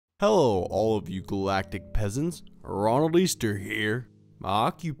Hello, all of you galactic peasants. Ronald Easter here. My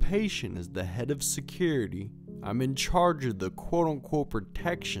occupation is the head of security. I'm in charge of the quote-unquote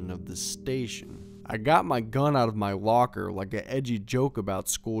protection of the station. I got my gun out of my locker like an edgy joke about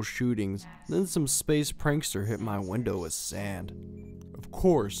school shootings, then some space prankster hit my window with sand. Of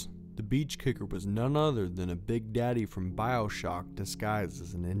course, the beach kicker was none other than a Big Daddy from BioShock disguised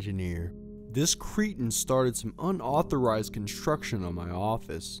as an engineer. This cretin started some unauthorized construction on my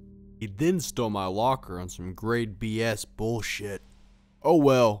office. He then stole my locker on some grade BS bullshit. Oh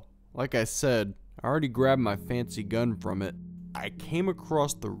well, like I said, I already grabbed my fancy gun from it. I came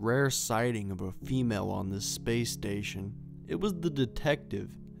across the rare sighting of a female on this space station. It was the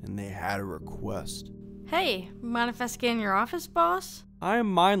detective, and they had a request. Hey, mind if I scan your office, boss? I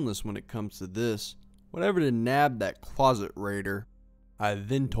am mindless when it comes to this. Whatever to nab that closet raider. I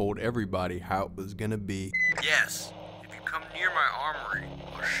then told everybody how it was gonna be. Yes, if you come near my armory,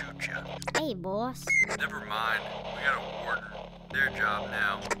 I'll shoot you. Hey, boss. Never mind, we got a warden. Their job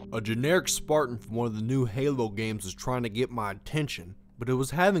now. A generic Spartan from one of the new Halo games was trying to get my attention, but it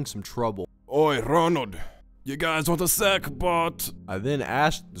was having some trouble. Oi, Ronald, you guys want a sec, bot? I then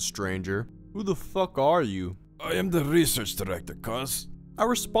asked the stranger, "Who the fuck are you?" I am the research director, cuz. I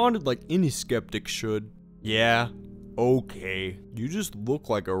responded like any skeptic should. Yeah, okay, you just look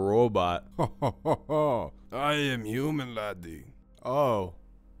like a robot. I am human, laddie. Oh,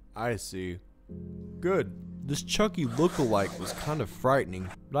 I see. Good. This Chucky lookalike was kind of frightening,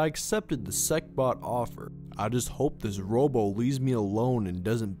 but I accepted the SecBot offer. I just hope this robo leaves me alone and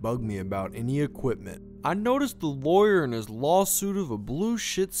doesn't bug me about any equipment. I noticed the lawyer in his lawsuit of a blue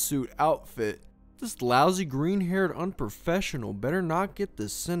shit suit outfit. This lousy green-haired unprofessional better not get the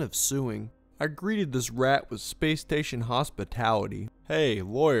sin of suing. I greeted this rat with space station hospitality. Hey,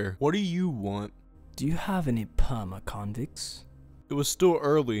 lawyer, what do you want? Do you have any perma-convicts? It was still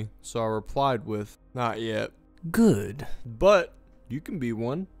early, so I replied with, "Not yet." Good. But you can be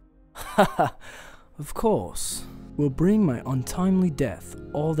one. Haha, of course. Will bring my untimely death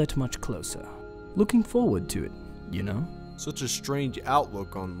all that much closer. Looking forward to it, you know? Such a strange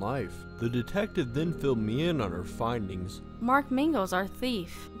outlook on life. The detective then filled me in on her findings. Mark Mingle's our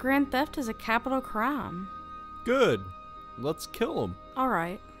thief. Grand theft is a capital crime. Good. Let's kill him.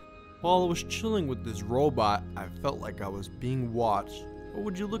 Alright. While I was chilling with this robot, I felt like I was being watched. But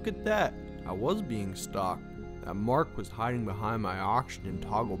would you look at that? I was being stalked. That Mark was hiding behind my oxygen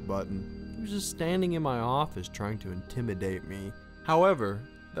toggle button. He was just standing in my office trying to intimidate me. However,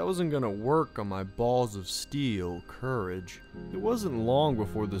 that wasn't gonna work on my balls of steel courage. It wasn't long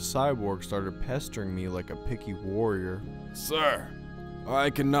before the cyborg started pestering me like a picky warrior. Sir,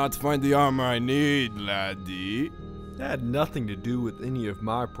 I cannot find the armor I need, laddie. That had nothing to do with any of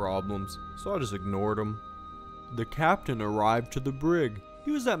my problems, so I just ignored him. The captain arrived to the brig.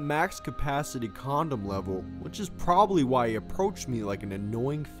 He was at max capacity condom level, which is probably why he approached me like an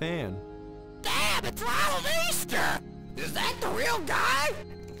annoying fan. Damn, it's Ronald Easter! Is that the real guy?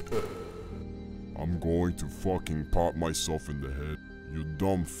 I'm going to fucking pop myself in the head, you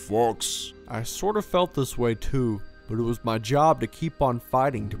dumb fucks. I sort of felt this way too, but it was my job to keep on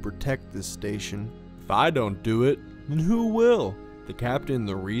fighting to protect this station. If I don't do it, then who will? The captain and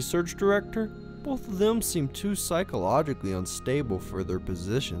the research director? Both of them seemed too psychologically unstable for their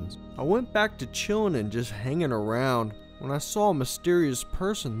positions. I went back to chilling and just hanging around when I saw a mysterious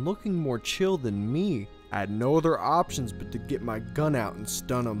person looking more chill than me. I had no other options but to get my gun out and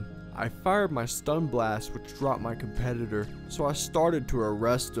stun him. I fired my stun blast, which dropped my competitor, so I started to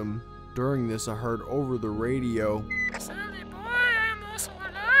arrest him. During this, I heard over the radio, "Sandy boy, I'm also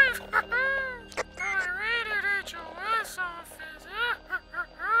alive. I raided HoS office."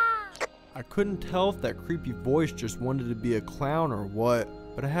 I couldn't tell if that creepy voice just wanted to be a clown or what,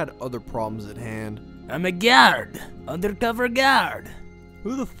 but I had other problems at hand. I'm a guard! Undercover guard!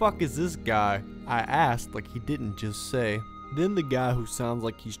 Who the fuck is this guy? I asked like he didn't just say. Then the guy who sounds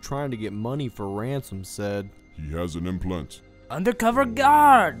like he's trying to get money for ransom said, He has an implant. Undercover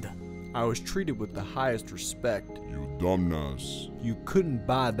guard! I was treated with the highest respect. You dumbass. You couldn't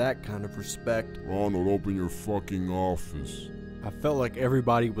buy that kind of respect. Ronald, open your fucking office. I felt like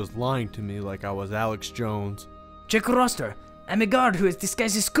everybody was lying to me like I was Alex Jones. Check roster. I'm a guard who has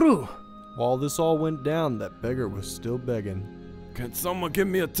disguised as crew. While this all went down, that beggar was still begging. Can someone give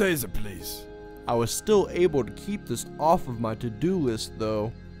me a taser, please? I was still able to keep this off of my to-do list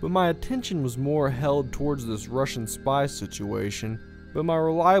though, but my attention was more held towards this Russian spy situation. But my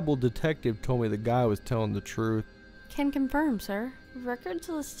reliable detective told me the guy was telling the truth. Can confirm, sir. Records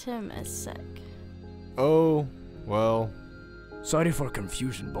list him as sick. Oh, well. Sorry for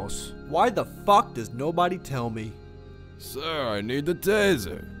confusion, boss. Why the fuck does nobody tell me? Sir, I need the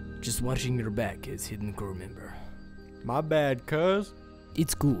taser. Just watching your back as hidden crew member. My bad, cuz.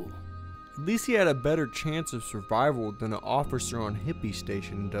 It's cool. At least he had a better chance of survival than an officer on Hippie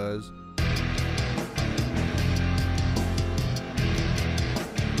Station does.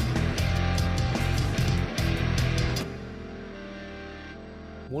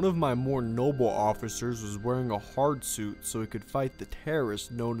 One of my more noble officers was wearing a hard suit so he could fight the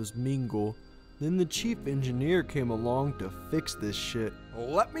terrorist known as Mingle. Then the chief engineer came along to fix this shit.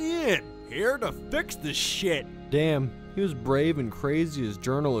 Let me in. Here to fix this shit. Damn, he was brave and crazy as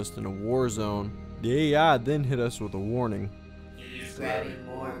journalist in a war zone. The AI then hit us with a warning. He's grabbing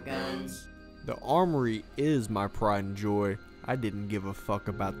more guns. The armory is my pride and joy. I didn't give a fuck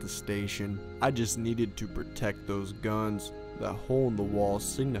about the station. I just needed to protect those guns. That hole in the wall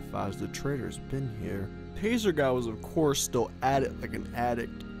signifies the traitor's been here. Taser guy was of course still at it like an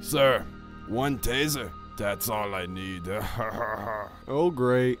addict. Sir, one taser. That's all I need. Oh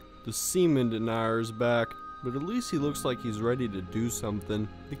great, the semen denier is back. But at least he looks like he's ready to do something.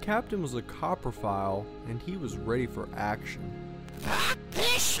 The captain was a copperfile, and he was ready for action. Fuck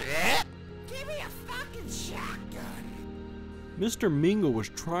this shit! Give me a fucking shotgun! Mr. Mingle was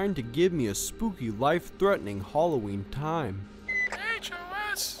trying to give me a spooky, life-threatening Halloween time.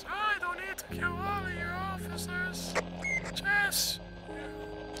 HoS, I don't need to kill all of your officers. Just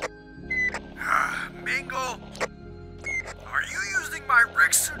you. Mingle? Are you using my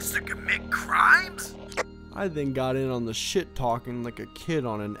rig suits to commit crimes? I then got in on the shit talking like a kid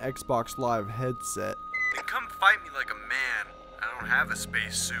on an Xbox Live headset. Then come fight me like a man. I don't have a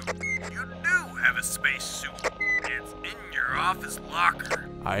spacesuit. You do have a spacesuit. It's in your office locker.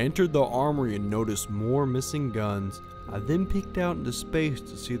 I entered the armory and noticed more missing guns. I then peeked out into space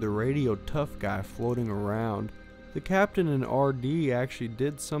to see the radio tough guy floating around. The captain and RD actually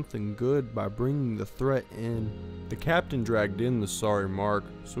did something good by bringing the threat in. The captain dragged in the sorry Mark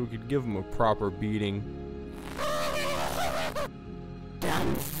so we could give him a proper beating.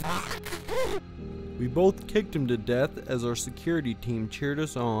 Dumb fuck. We both kicked him to death as our security team cheered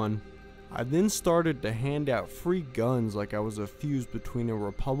us on. I then started to hand out free guns like I was a fuse between a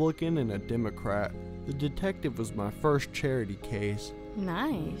Republican and a Democrat. The detective was my first charity case.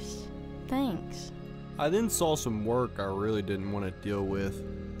 Nice. Thanks. I then saw some work I really didn't want to deal with.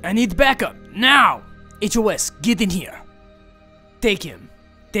 I need backup, now! HOS, get in here. Take him.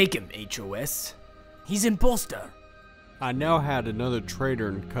 Take him, HOS. He's imposter. I now had another traitor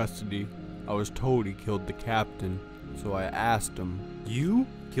in custody. I was told he killed the captain, so I asked him, "You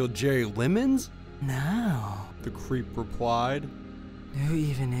killed Jerry Lemons?" No. The creep replied. Who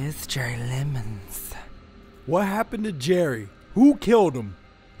even is Jerry Lemons? What happened to Jerry? Who killed him?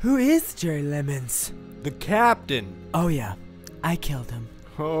 Who is Jerry Lemons? The captain. Oh yeah, I killed him.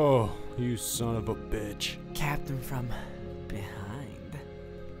 Oh, you son of a bitch. Captain from behind.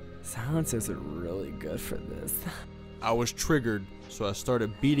 Silencers are really good for this. I was triggered, so I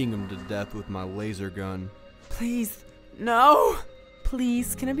started beating him to death with my laser gun. Please, no!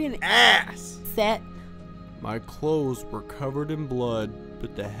 Please, can I be an ass? Set. My clothes were covered in blood,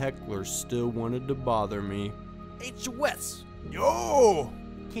 but the hecklers still wanted to bother me. HOS, yo!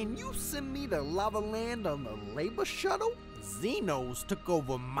 Can you send me to Lava Land on the labor shuttle? Xenos took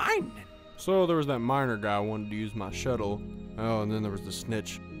over mining. So there was that miner guy who wanted to use my shuttle. Oh, and then there was the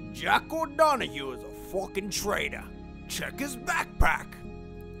snitch. Jack O'Donoghue is a fucking traitor. Check his backpack.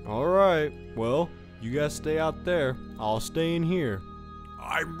 Alright, well, you guys stay out there. I'll stay in here.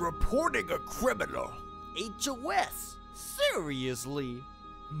 I'm reporting a criminal. HOS, seriously?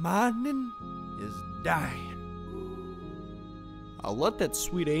 Mining is dying. I let that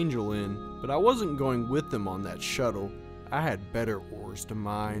sweet angel in, but I wasn't going with him on that shuttle. I had better ores to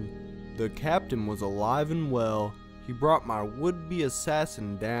mine. The captain was alive and well. He brought my would-be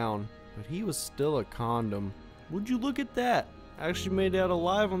assassin down, but he was still a condom. Would you look at that? I actually made it out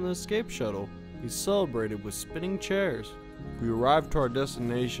alive on the escape shuttle. We celebrated with spinning chairs. We arrived to our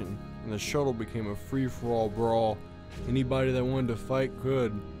destination, and the shuttle became a free-for-all brawl. Anybody that wanted to fight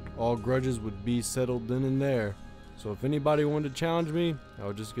could. All grudges would be settled then and there. So if anybody wanted to challenge me, I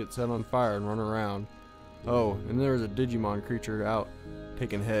would just get set on fire and run around. Oh, and there was a Digimon creature out,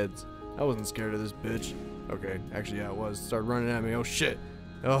 taking heads. I wasn't scared of this bitch. Okay, actually yeah, I was. Started running at me, oh shit.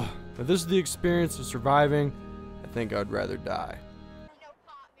 Oh, if this is the experience of surviving, I think I'd rather die.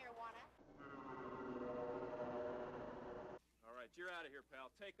 Alright, you're out of here,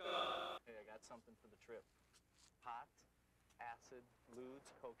 pal. Take off. Hey, I got something for the trip. Pot, acid, lewds,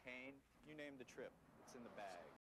 cocaine, you name the trip. It's in the bag.